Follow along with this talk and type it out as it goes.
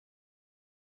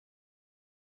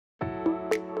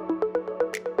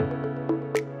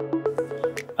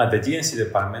At the GNC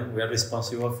department, we are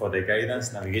responsible for the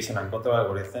guidance, navigation and control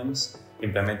algorithms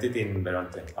implemented in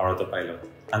Veronte, our autopilot,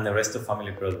 and the rest of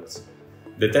family products.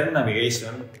 The term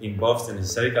navigation involves the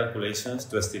necessary calculations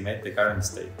to estimate the current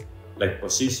state, like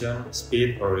position,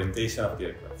 speed, or orientation of the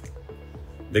aircraft.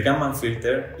 The Kalman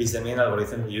filter is the main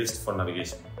algorithm used for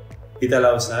navigation. It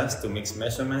allows us to mix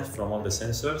measurements from all the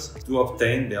sensors to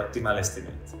obtain the optimal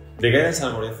estimate. The guidance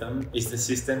algorithm is the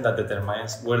system that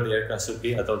determines where the aircraft should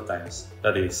be at all times,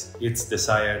 that is, its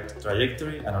desired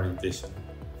trajectory and orientation.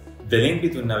 The link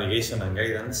between navigation and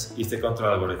guidance is the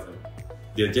control algorithm.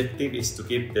 The objective is to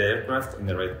keep the aircraft in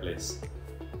the right place.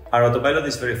 Our autopilot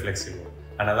is very flexible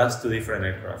and adapts to different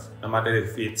aircraft, no matter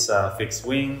if it's a fixed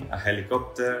wing, a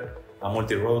helicopter, a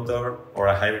multi-rotor, or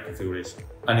a hybrid configuration.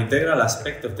 An integral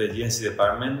aspect of the GNC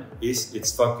department is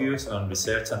its focus on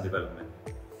research and development.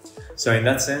 So in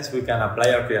that sense, we can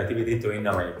apply our creativity to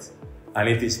innovate, and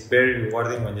it is very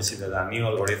rewarding when you see that a new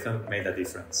algorithm made a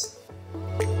difference.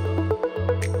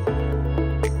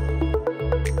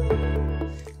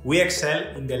 We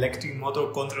excel in the electric motor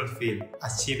control field,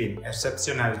 achieving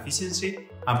exceptional efficiency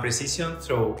and precision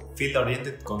through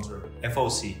field-oriented control,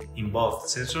 FOC, in both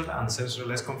sensor and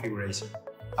sensorless configuration.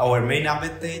 Our main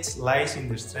advantage lies in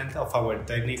the strength of our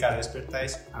technical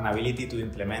expertise and ability to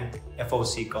implement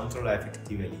FOC control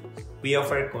effectively. We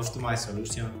offer customized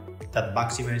solutions that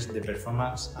maximize the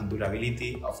performance and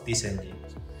durability of these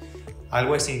engines,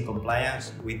 always in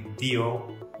compliance with DO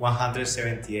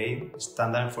 178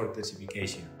 standard for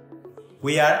classification.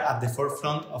 We are at the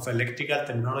forefront of electrical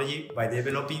technology by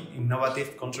developing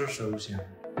innovative control solutions.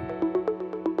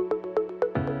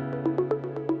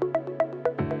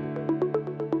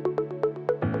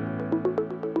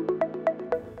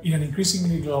 In an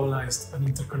increasingly globalized and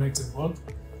interconnected world,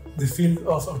 the field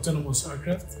of autonomous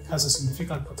aircraft has a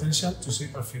significant potential to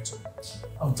shape our future.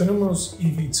 Autonomous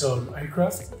eVTOL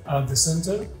aircraft are at the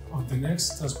center of the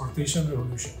next transportation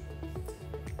revolution.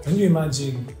 Can you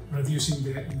imagine reducing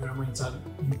the environmental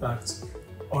impact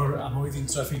or avoiding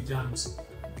traffic jams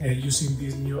using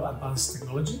this new advanced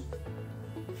technology?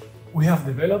 We have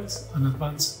developed an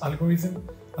advanced algorithm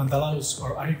that allows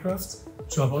our aircraft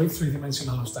to avoid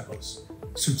three-dimensional obstacles,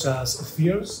 such as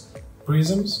spheres,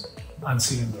 prisms, and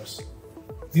cylinders.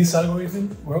 This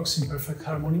algorithm works in perfect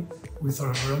harmony with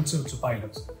our Veronte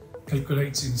autopilot,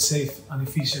 calculating safe and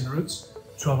efficient routes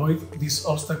to avoid these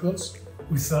obstacles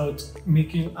without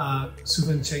making a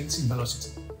sudden change in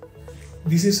velocity.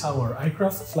 This is how our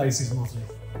aircraft flies smoothly.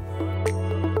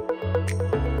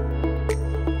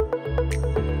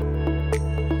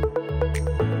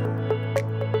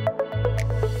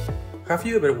 Have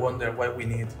you ever wondered why we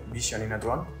need vision in a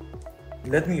drone?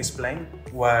 Let me explain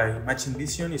why matching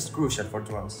vision is crucial for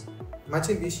drones.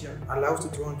 Matching vision allows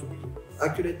the drone to be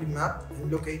accurately mapped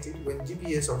and located when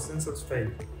GPS or sensors fail,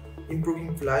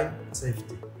 improving flight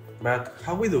safety. But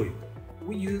how we do it?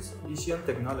 We use vision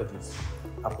technologies,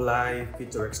 apply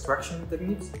feature extraction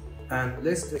techniques, and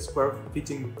less square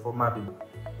fitting for mapping.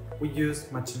 We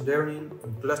use machine learning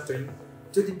and clustering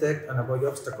to detect and avoid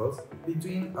obstacles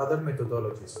between other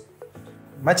methodologies.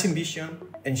 Matching vision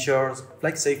ensures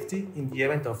flight safety in the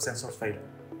event of sensor failure.